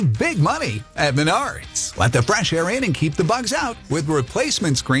Big money at Menards. Let the fresh air in and keep the bugs out with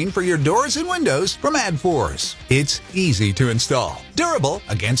replacement screen for your doors and windows from AdForce. It's easy to install, durable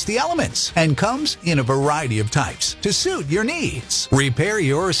against the elements, and comes in a variety of types to suit your needs. Repair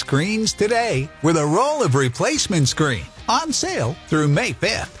your screens today with a roll of replacement screen on sale through May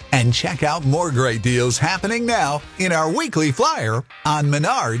 5th. And check out more great deals happening now in our weekly flyer on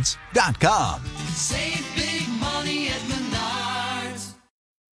Menards.com. Save big money at Menards.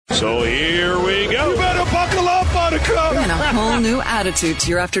 So here we go. You better buckle up, Buttercup. Bringing a whole new attitude to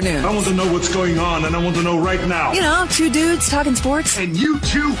your afternoon. I want to know what's going on, and I want to know right now. You know, two dudes talking sports. And you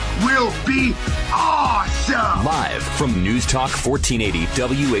two will be awesome. Live from News Talk 1480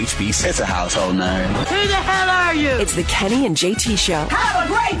 WHBC. It's a household name. Who the hell are you? It's the Kenny and JT Show. Have a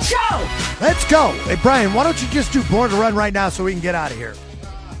great show. Let's go. Hey, Brian, why don't you just do Born to Run right now so we can get out of here?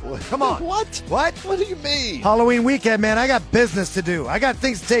 Come on. What? What? What do you mean? Halloween weekend, man. I got business to do. I got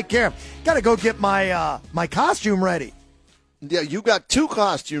things to take care of. Got to go get my my costume ready. Yeah, you got two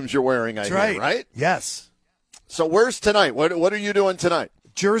costumes you're wearing, I hear, right? Yes. So where's tonight? What are you doing tonight?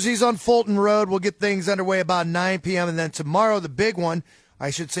 Jersey's on Fulton Road. We'll get things underway about 9 p.m. And then tomorrow, the big one, I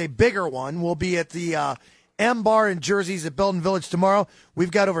should say bigger one, will be at the M Bar in Jersey's at Belton Village tomorrow.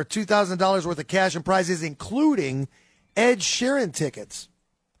 We've got over $2,000 worth of cash and prizes, including Ed Sheeran tickets.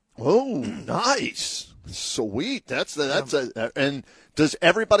 Oh, nice. Sweet. And does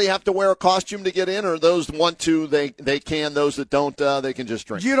everybody have to wear a costume to get in, or those that want to, they can, those that don't, they can just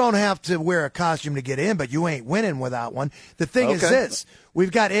drink? You don't have to wear a costume to get in, but you ain't winning without one. The thing is this.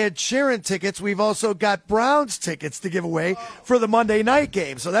 We've got Ed Sheeran tickets. We've also got Browns tickets to give away for the Monday night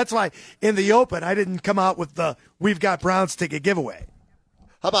game. So that's why in the open, I didn't come out with the We've Got Browns ticket giveaway.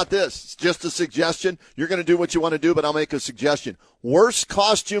 How about this? It's just a suggestion. You're going to do what you want to do, but I'll make a suggestion. Worst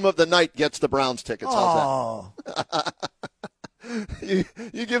costume of the night gets the Browns tickets. How's that?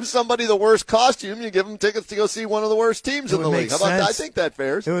 You give somebody the worst costume, you give them tickets to go see one of the worst teams in the league. How about that? I think that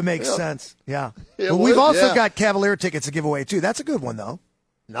fares. It would make sense. Yeah. But we've also got Cavalier tickets to give away, too. That's a good one, though.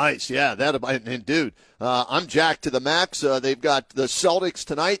 Nice, yeah. And dude, I'm jacked to the max. They've got the Celtics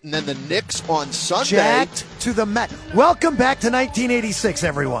tonight, and then the Knicks on Sunday. Jacked to the max. Welcome back to 1986,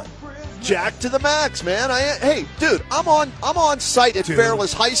 everyone. Jacked to the max, man. Hey, dude, I'm on site at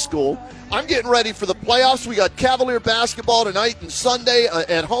Fairless High School. I'm getting ready for the playoffs. We got Cavalier basketball tonight and Sunday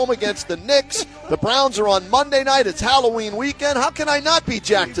at home against the Knicks. The Browns are on Monday night. It's Halloween weekend. How can I not be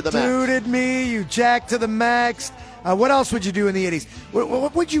jacked to the max? Duded me. You jacked to the max. What else would you do in the 80s?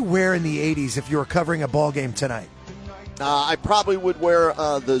 What would you wear in the 80s if you were covering a ball game tonight? I probably would wear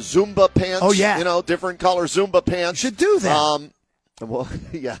the Zumba pants. Oh, yeah. You know, different color Zumba pants. You should do that. Well,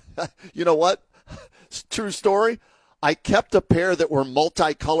 yeah. You know what? True story. I kept a pair that were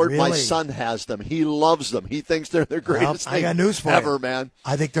multicolored. Really? My son has them. He loves them. He thinks they're the greatest thing I got news for ever, you. man.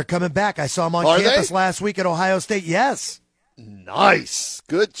 I think they're coming back. I saw them on Are campus they? last week at Ohio State. Yes. Nice.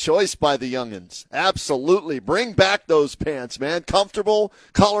 Good choice by the youngins. Absolutely. Bring back those pants, man. Comfortable,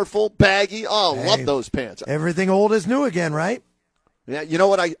 colorful, baggy. Oh, Hey, love those pants. Everything old is new again, right? Yeah, you know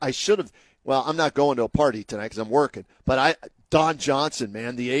what? I should have. Well, I'm not going to a party tonight because I'm working. But Don Johnson,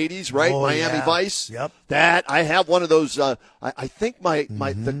 man, the 80s, right? Oh, Miami yeah. Vice. Yep. That, I have one of those. I think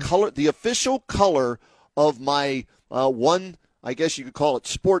the color, the official color of my one, I guess you could call it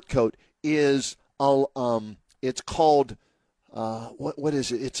sport coat, is it's called. What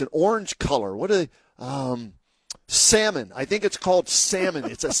is it? It's an orange color. What are they? Salmon. I think it's called salmon.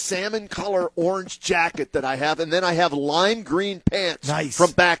 It's a salmon color orange jacket that I have, and then I have lime green pants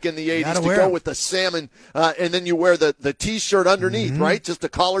from back in the 80s to go with the salmon, and then you wear the T-shirt underneath, right? Just a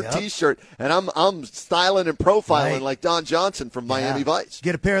collared T-shirt, and I'm styling and profiling like Don Johnson from Miami Vice.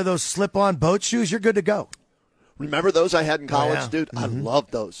 Get a pair of those slip-on boat shoes, you're good to go. Remember those I had in college, dude? I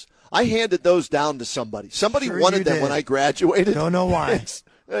loved those. I handed those down to somebody. Somebody wanted them when I graduated. Don't know why.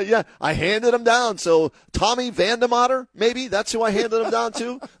 Yeah, I handed them down. So Tommy Vandemotter, maybe that's who I handed them down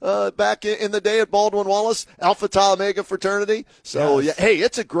to back in the day at Baldwin Wallace, Alpha Tau Omega fraternity. So yeah, hey,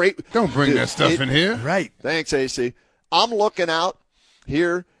 it's a great. Don't bring that stuff in here. Right. Thanks, AC. I'm looking out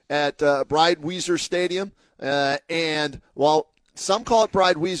here at Bride Weiser Stadium, and while some call it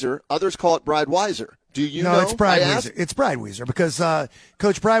Bride Weiser, others call it Bride Weiser. Do you know? No, it's Bride Weiser. It's Bride Weiser because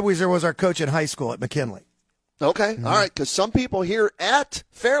Coach Bride Weiser was our coach in high school at McKinley. Okay, all right, because some people here at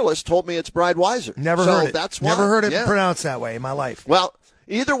Fairless told me it's Bride Weiser. Never heard it. That's why. Never heard it pronounced that way in my life. Well,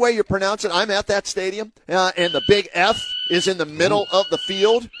 either way you pronounce it, I'm at that stadium, and the big F is in the middle of the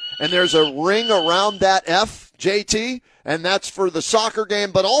field, and there's a ring around that F, JT, and that's for the soccer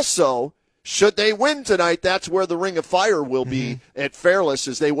game, but also should they win tonight, that's where the Ring of Fire will be at Fairless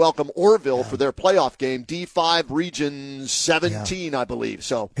as they welcome Orville for their playoff game, D5 Region 17, I believe.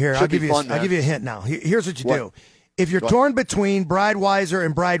 So Here, should I'll give be you fun, I'll man. give you a hint now. Here's what you What? do. If you're torn between Bride-Weiser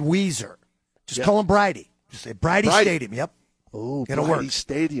and Bride-Weezer, just call him Bridie. Just say Bridie Stadium. Yep. Oh, It'll Bridie work.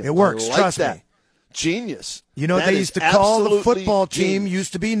 Stadium. It works. I like Trust that. me. Genius. You know what That they is used to call the absolutely football team? genius.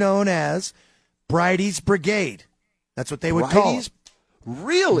 Used to be known as Bridie's Brigade. That's what they would call Bridie's? it.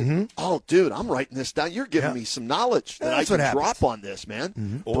 Really? Oh, dude, I'm writing this down. You're giving me some knowledge that That's I what can happens. drop on this,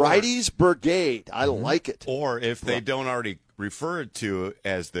 man. Or- Bridie's Brigade. I like it. Or if they don't already refer to it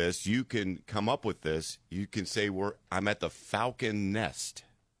as this, you can come up with this. You can say I'm at the Falcon Nest.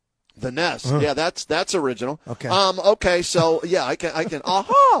 The Nest. Yeah, that's original. Okay. Okay, so yeah, I can I can use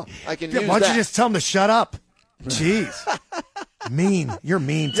Why don't that. you just tell them to shut up? Jeez. Mean. You're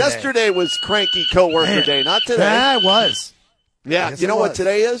mean today. Yesterday was cranky coworker Man. day, not today. Yeah, it was. Yeah, Yes, you know it what was.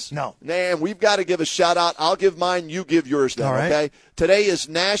 today is? No. Man, we've got to give a shout out. I'll give mine, you give yours then, All right. okay? Today is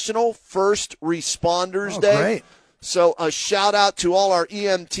National First Responders Oh, Day. great. So a shout out to all our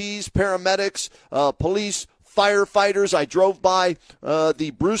EMTs, paramedics, police, firefighters. I drove by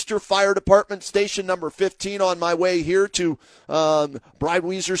the Brewster Fire Department, station number 15, on my way here to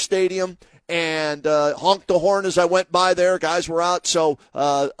Bride-Weiser Stadium, and honked the horn as I went by there. Guys were out. So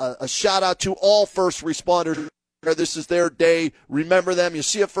a shout out to all first responders. This is their day. Remember them. You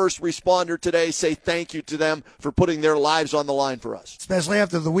see a first responder today, say thank you to them for putting their lives on the line for us. Especially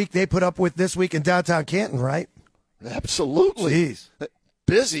after the week they put up with this week in downtown Canton, right? Absolutely. Jeez.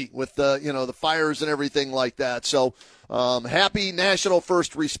 Busy with the fires and everything like that. So happy National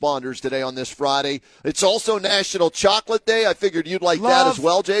First Responders Today on this Friday. It's also National Chocolate Day. I figured you'd like that as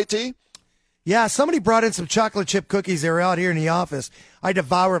well, JT. Yeah, somebody brought in some chocolate chip cookies. They were out here in the office. I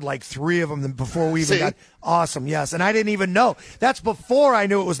devoured like 3 of them before we even See? got awesome. Yes, and I didn't even know. That's before I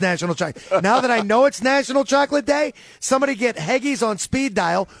knew it was National Chocolate. Now that I know it's National Chocolate Day, somebody get Heggies on speed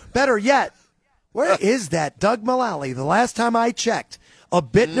dial. Better yet, where is that Doug Mullally? The last time I checked, a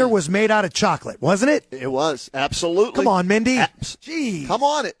Bittner was made out of chocolate, wasn't it? It was. Absolutely. Come on, Mindy. Abs- Jeez. Come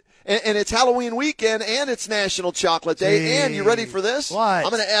on. And it's Halloween weekend, and it's National Chocolate Day. And you ready for this? What? I'm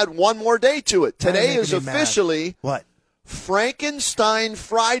going to add one more day to it. Today is making me mad. officially What? Frankenstein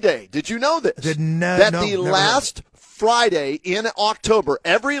Friday. Did you know this? That the never last Friday in October,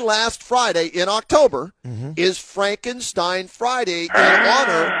 every last Friday in October, is Frankenstein Friday in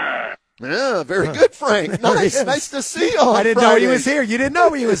honor. Yeah, very good, Frank. Nice. Nice to see you on I didn't know he was Fridays. here. You didn't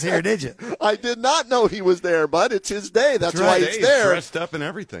know he was here, did you? I did not know he was there, but it's his day. That's why Right. it's He's there. dressed up and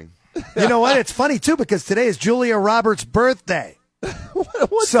everything. You know what? It's funny, too, because today is Julia Roberts' birthday.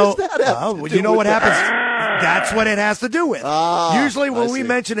 What So, does that have to do you know with what that? happens? That's what it has to do with. Usually when I we see.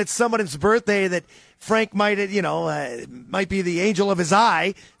 mention it's someone's birthday that Frank might, might be the angel of his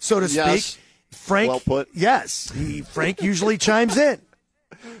eye, so to speak. Yes. Frank, Well put. yes, Frank usually chimes in.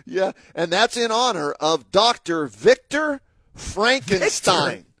 Yeah, and that's in honor of Dr. Victor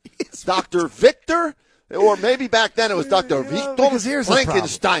Frankenstein. Dr. Victor, or maybe back then it was Dr. Victor because here's the problem.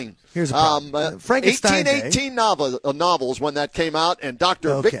 Frankenstein. Here's the problem. Frankenstein Day. 1818 novels when that came out, and Dr.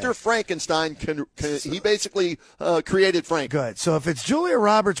 Okay. Victor Frankenstein, he basically created Frank. Good. So if it's Julia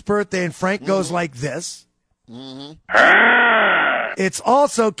Roberts' birthday and Frank goes like this, it's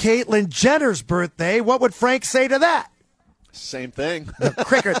also Caitlyn Jenner's birthday. What would Frank say to that? Same thing.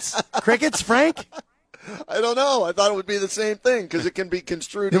 Crickets. Crickets, Frank? I don't know. I thought it would be the same thing because it can be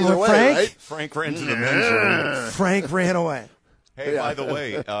construed either way, Frank? right? Frank ran to the men's room. Frank ran away. Hey, by the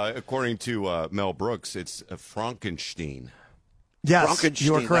way, according to Mel Brooks, it's Frankenstein. Yes, Frankenstein,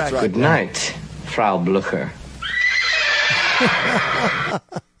 you are correct. that's right. Good night, Frau Blucher.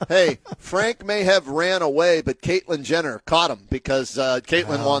 Hey, Frank may have ran away, but Caitlyn Jenner caught him because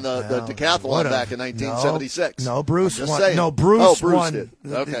Caitlyn won the decathlon back in 1976. No, Bruce I'm just won. saying. No, Bruce Oh, Bruce won. did.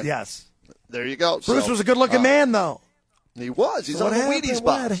 Okay. Yes. There you go. Bruce So, was a good-looking man, though. He was. He's So on the what Wheaties happened?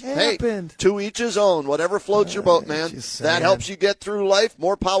 box. What Hey, happened? to each his own. Whatever floats your boat, man. Just That saying. helps you get through life.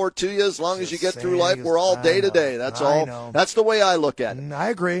 More power to you as long as you get through life. We're all I day to know. day. That's I all. know. That's the way I look at it. I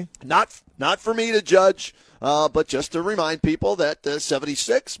agree. Not for me to judge, but just to remind people that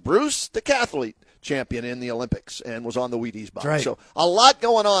 76, Bruce, decathlete champion in the Olympics, and was on the Wheaties box. Right. So a lot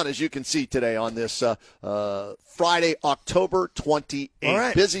going on, as you can see today on this Friday, October 28th. All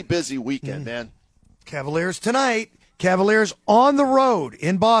right. Busy weekend, man. Cavaliers tonight. Cavaliers on the road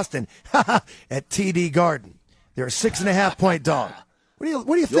in Boston at TD Garden. They're a 6.5-point dog. What do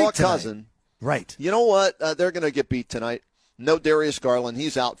you think Your tonight? cousin. Right. You know what? They're going to get beat tonight. No Darius Garland.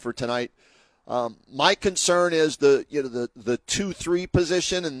 He's out for tonight. My concern is the 2-3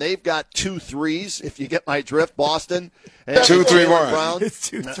 position, and they've got 2 threes. If you get my drift, Boston. 2-3-1. It's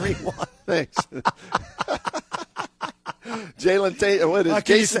 2-3-1. Thanks. Jalen Tatum. What is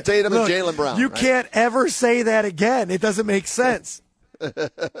Jason Tatum and Jalen Brown? You right? can't ever say that again. It doesn't make sense.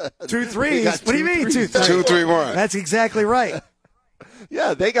 2 threes. What do you mean 2 threes? 2-3-1. That's exactly right.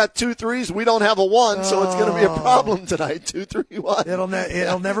 Yeah, they got 2 threes. We don't have a 1, so it's going to be a problem tonight. 2-3-1.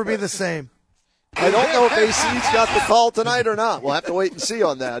 It'll never be the same. I don't know if AC's got the call tonight or not. We'll have to wait and see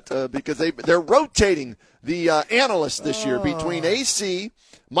on that because they're rotating the analysts this year between AC,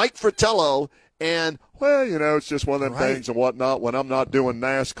 Mike Fratello, and, well, it's just one of them things and whatnot. When I'm not doing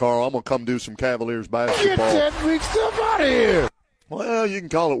NASCAR, I'm going to come do some Cavaliers basketball. Get that weak stuff out of here. Well, you can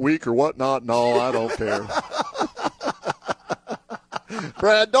call it weak or whatnot. No, I don't care.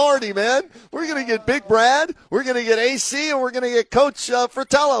 Brad Daugherty, man. We're going to get Big Brad. We're going to get AC, and we're going to get Coach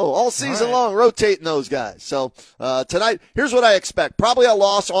Fratello all season long, rotating those guys. So tonight, here's what I expect. Probably a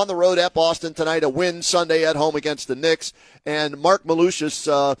loss on the road at Boston tonight, a win Sunday at home against the Knicks. And Mark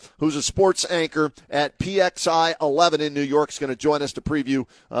Malusius, who's a sports anchor at PXI 11 in New York, is going to join us to preview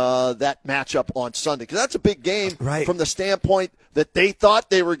that matchup on Sunday. Because that's a big game from the standpoint that they thought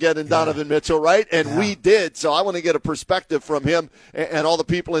they were getting Donovan Mitchell, right? And we did. So I want to get a perspective from him and all the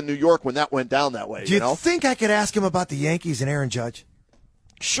people in New York when that went down that way. Do you think I could ask him about the Yankees and Aaron Judge?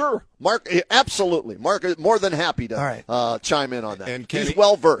 Sure. Mark, absolutely. Mark is more than happy to chime in on that. And Kenny, he's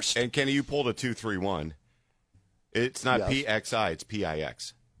well-versed. And Kenny, you pulled a 2-3-1. It's not PXI, it's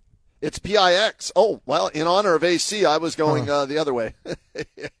PIX. It's PIX. Oh, well, in honor of AC, I was going the other way.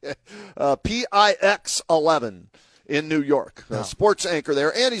 PIX 11 in New York. Sports anchor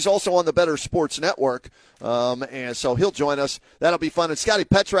there. And he's also on the Better Sports Network. And so he'll join us. That'll be fun. And Scotty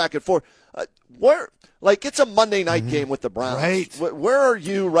Petrak at 4. It's a Monday night game with the Browns. Right. Where are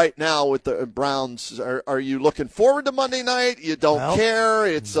you right now with the Browns? Are you looking forward to Monday night? You don't care?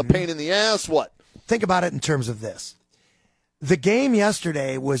 It's a pain in the ass? What? Think about it in terms of this. The game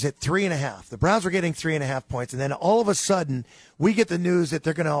yesterday was at 3.5. The Browns were getting 3.5 points, and then all of a sudden we get the news that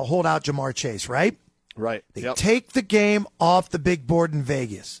they're going to hold out Jamar Chase, right? Right. They take the game off the big board in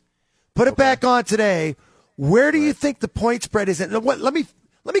Vegas. Put it back on today. Where do you think the point spread is? Let me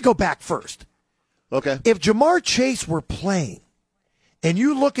go back first. Okay. If Jamar Chase were playing, and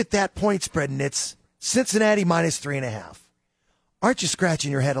you look at that point spread, and it's Cincinnati minus 3.5, aren't you scratching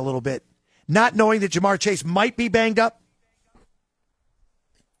your head a little bit, not knowing that Jamar Chase might be banged up?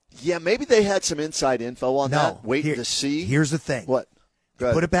 Yeah, maybe they had some inside info on that. Waiting to see. Here's the thing. What?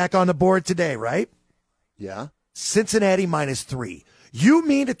 Put it back on the board today, right? Yeah. Cincinnati minus 3. You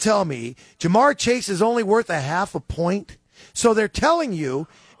mean to tell me Jamar Chase is only worth 0.5 point? So they're telling you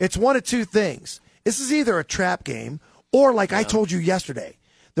it's one of two things. This is either a trap game or, like I told you yesterday,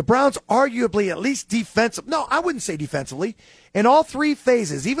 the Browns arguably at least defensive. No, I wouldn't say defensively. In all 3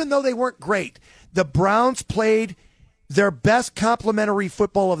 phases, even though they weren't great, the Browns played their best complimentary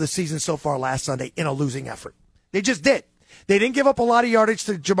football of the season so far last Sunday in a losing effort. They just did. They didn't give up a lot of yardage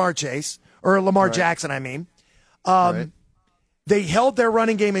to Jamar Chase, or Lamar Jackson, I mean. They held their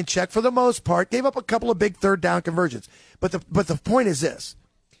running game in check for the most part, gave up a couple of big third down conversions. But the point is this.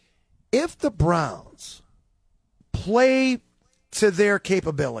 If the Browns play to their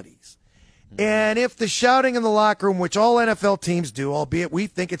capabilities, and if the shouting in the locker room, which all NFL teams do, albeit we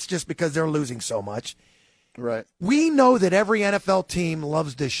think it's just because they're losing so much, right? We know that every NFL team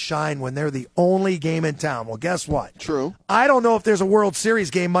loves to shine when they're the only game in town. Well, guess what? True. I don't know if there's a World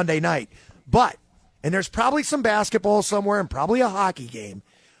Series game Monday night, and there's probably some basketball somewhere and probably a hockey game,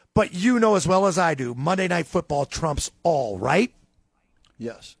 but you know as well as I do, Monday Night Football trumps all, right?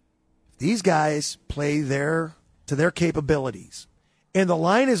 Yes. These guys play to their capabilities, and the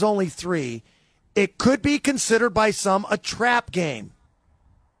line is only 3. It could be considered by some a trap game.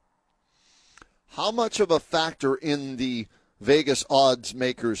 How much of a factor in the Vegas odds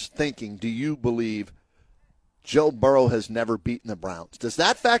makers' thinking do you believe Joe Burrow has never beaten the Browns? Does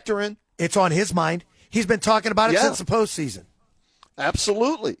that factor in? It's on his mind. He's been talking about it since the postseason.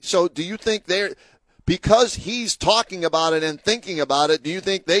 Absolutely. So do you think because he's talking about it and thinking about it, do you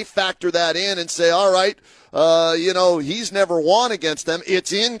think they factor that in and say, all right, he's never won against them.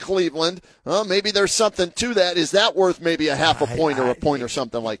 It's in Cleveland. Maybe there's something to that. Is that worth maybe a half a point or a point or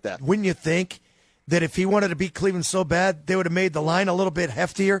something like that? Wouldn't you think that if he wanted to beat Cleveland so bad, they would have made the line a little bit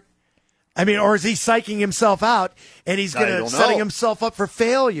heftier? I mean, or is he psyching himself out and he's setting himself up for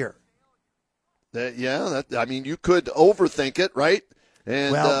failure? You could overthink it, right?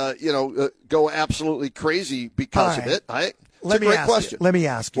 And, go absolutely crazy because of it. Let me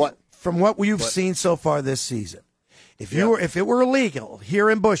ask you. What? From what you've seen so far this season, if it were illegal here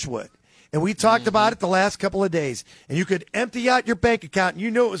in Bushwood And we talked about it the last couple of days. And you could empty out your bank account, and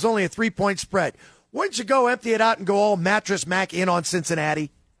you knew it was only a 3-point spread. Wouldn't you go empty it out and go all Mattress Mac in on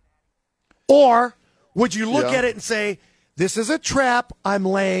Cincinnati? Or would you look at it and say, this is a trap, I'm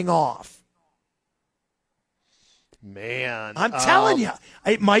laying off? Man. I'm telling you,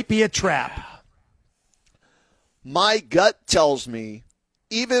 it might be a trap. My gut tells me,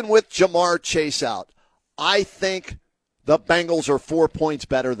 even with Jamar Chase out, I think the Bengals are 4 points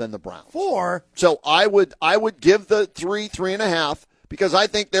better than the Browns. 4? So I would give the 3.5, because I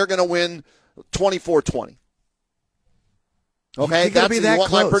think they're going to win 24-20. Okay, that's you want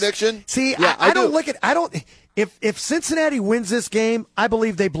close. my prediction? See, yeah, I don't look at if Cincinnati wins this game, I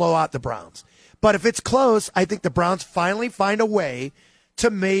believe they blow out the Browns. But if it's close, I think the Browns finally find a way to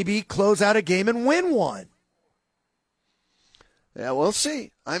maybe close out a game and win one. Yeah, we'll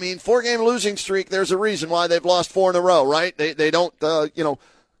see. I mean, 4-game losing streak, there's a reason why they've lost 4 in a row, right? They don't,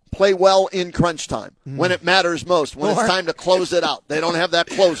 play well in crunch time when it matters most, when it's time to close it out. They don't have that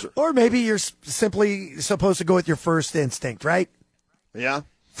closer. Or maybe you're simply supposed to go with your first instinct, right? Yeah.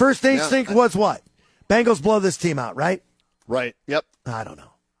 First instinct was what? Bengals blow this team out, right? Right. Yep. I don't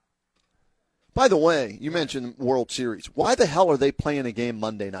know. By the way, you mentioned World Series. Why the hell are they playing a game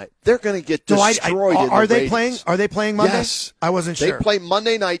Monday night? They're going to get destroyed. Are they playing Monday? Yes. I wasn't sure. They play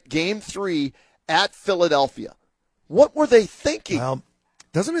Monday night, Game 3 at Philadelphia. What were they thinking? Well,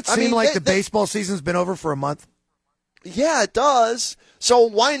 doesn't it seem like the baseball season's been over for a month? Yeah, it does. So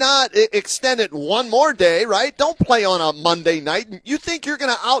why not extend it one more day, right? Don't play on a Monday night. You think you're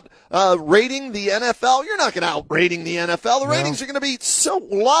going to out-rating the NFL? You're not going to out-rating the NFL. The ratings are going to be so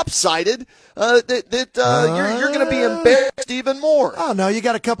lopsided that you're going to be embarrassed even more. Oh, no, you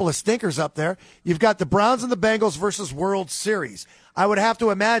got a couple of stinkers up there. You've got the Browns and the Bengals versus World Series. I would have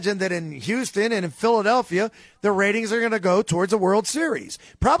to imagine that in Houston and in Philadelphia, the ratings are going to go towards a World Series.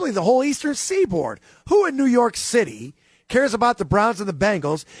 Probably the whole Eastern Seaboard. Who in New York City cares about the Browns and the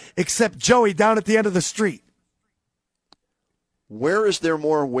Bengals except Joey down at the end of the street? Where is there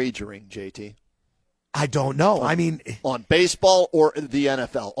more wagering, JT? I don't know. I mean, on baseball or the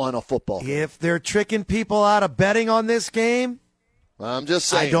NFL, on a football game? If they're tricking people out of betting on this game, I'm just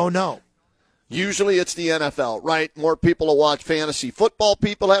saying. I don't know. Usually it's the NFL, right? More people to watch fantasy football.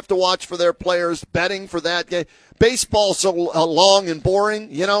 People have to watch for their players, betting for that game. Baseball's so long and boring.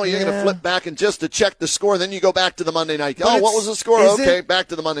 You're going to flip back and just to check the score. Then you go back to the Monday night. What was the score? Okay, back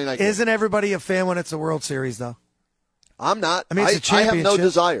to the Monday night game. Isn't everybody a fan when it's a World Series, though? I'm not. I mean, it's a championship. I have no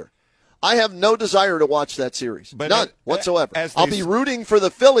desire. I have no desire to watch that series. But none whatsoever. I'll be rooting for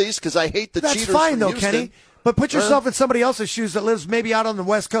the Phillies because I hate the cheaters. That's fine, though, Houston. Kenny. But put yourself in somebody else's shoes that lives maybe out on the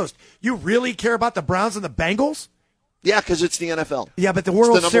West Coast. You really care about the Browns and the Bengals? Yeah, because it's the NFL. Yeah, but the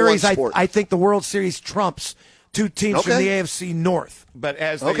World Series, I think the World Series trumps two teams from the AFC North. But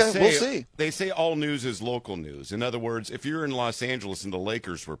as they say, we'll see. They say all news is local news. In other words, if you're in Los Angeles and the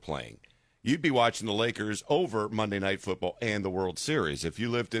Lakers were playing, you'd be watching the Lakers over Monday Night Football and the World Series. If you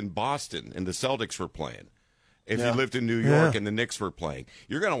lived in Boston and the Celtics were playing, if you lived in New York and the Knicks were playing,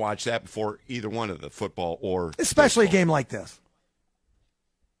 you're going to watch that before either one of the football or especially baseball. A game like this.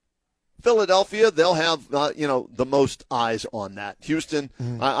 Philadelphia, they'll have the most eyes on that. Houston,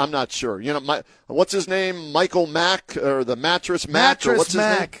 I'm not sure. What's his name? Michael Mack or the Mattress Mack? Or what's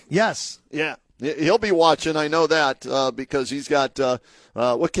Mack. His name? Yes. Yeah, he'll be watching. I know that because he's got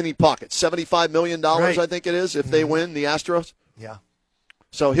what can he pocket? $75 million, right. I think it is, if they win the Astros. Yeah.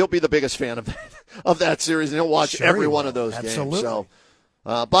 So he'll be the biggest fan of that series, and he'll watch every one of those games. So,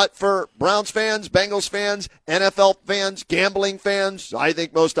 but for Browns fans, Bengals fans, NFL fans, gambling fans, I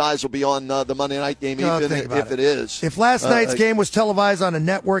think most eyes will be on the Monday night game, even if it is. If last night's game was televised on a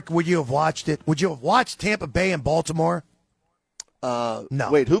network, would you have watched it? Would you have watched Tampa Bay and Baltimore? No.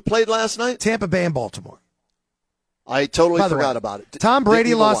 Wait, who played last night? Tampa Bay and Baltimore. I totally forgot about it. Tom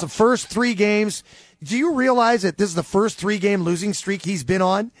Brady lost the first 3 games. Do you realize that this is the first 3-game losing streak he's been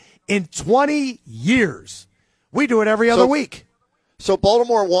on in 20 years? We do it every other week. So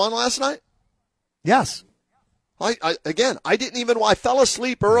Baltimore won last night? Yes. I didn't even. I fell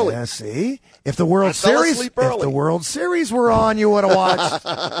asleep early. Yeah, see, if the World Series were on, you would have watched.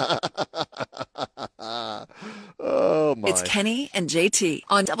 Oh my! It's Kenny and JT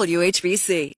on WHBC.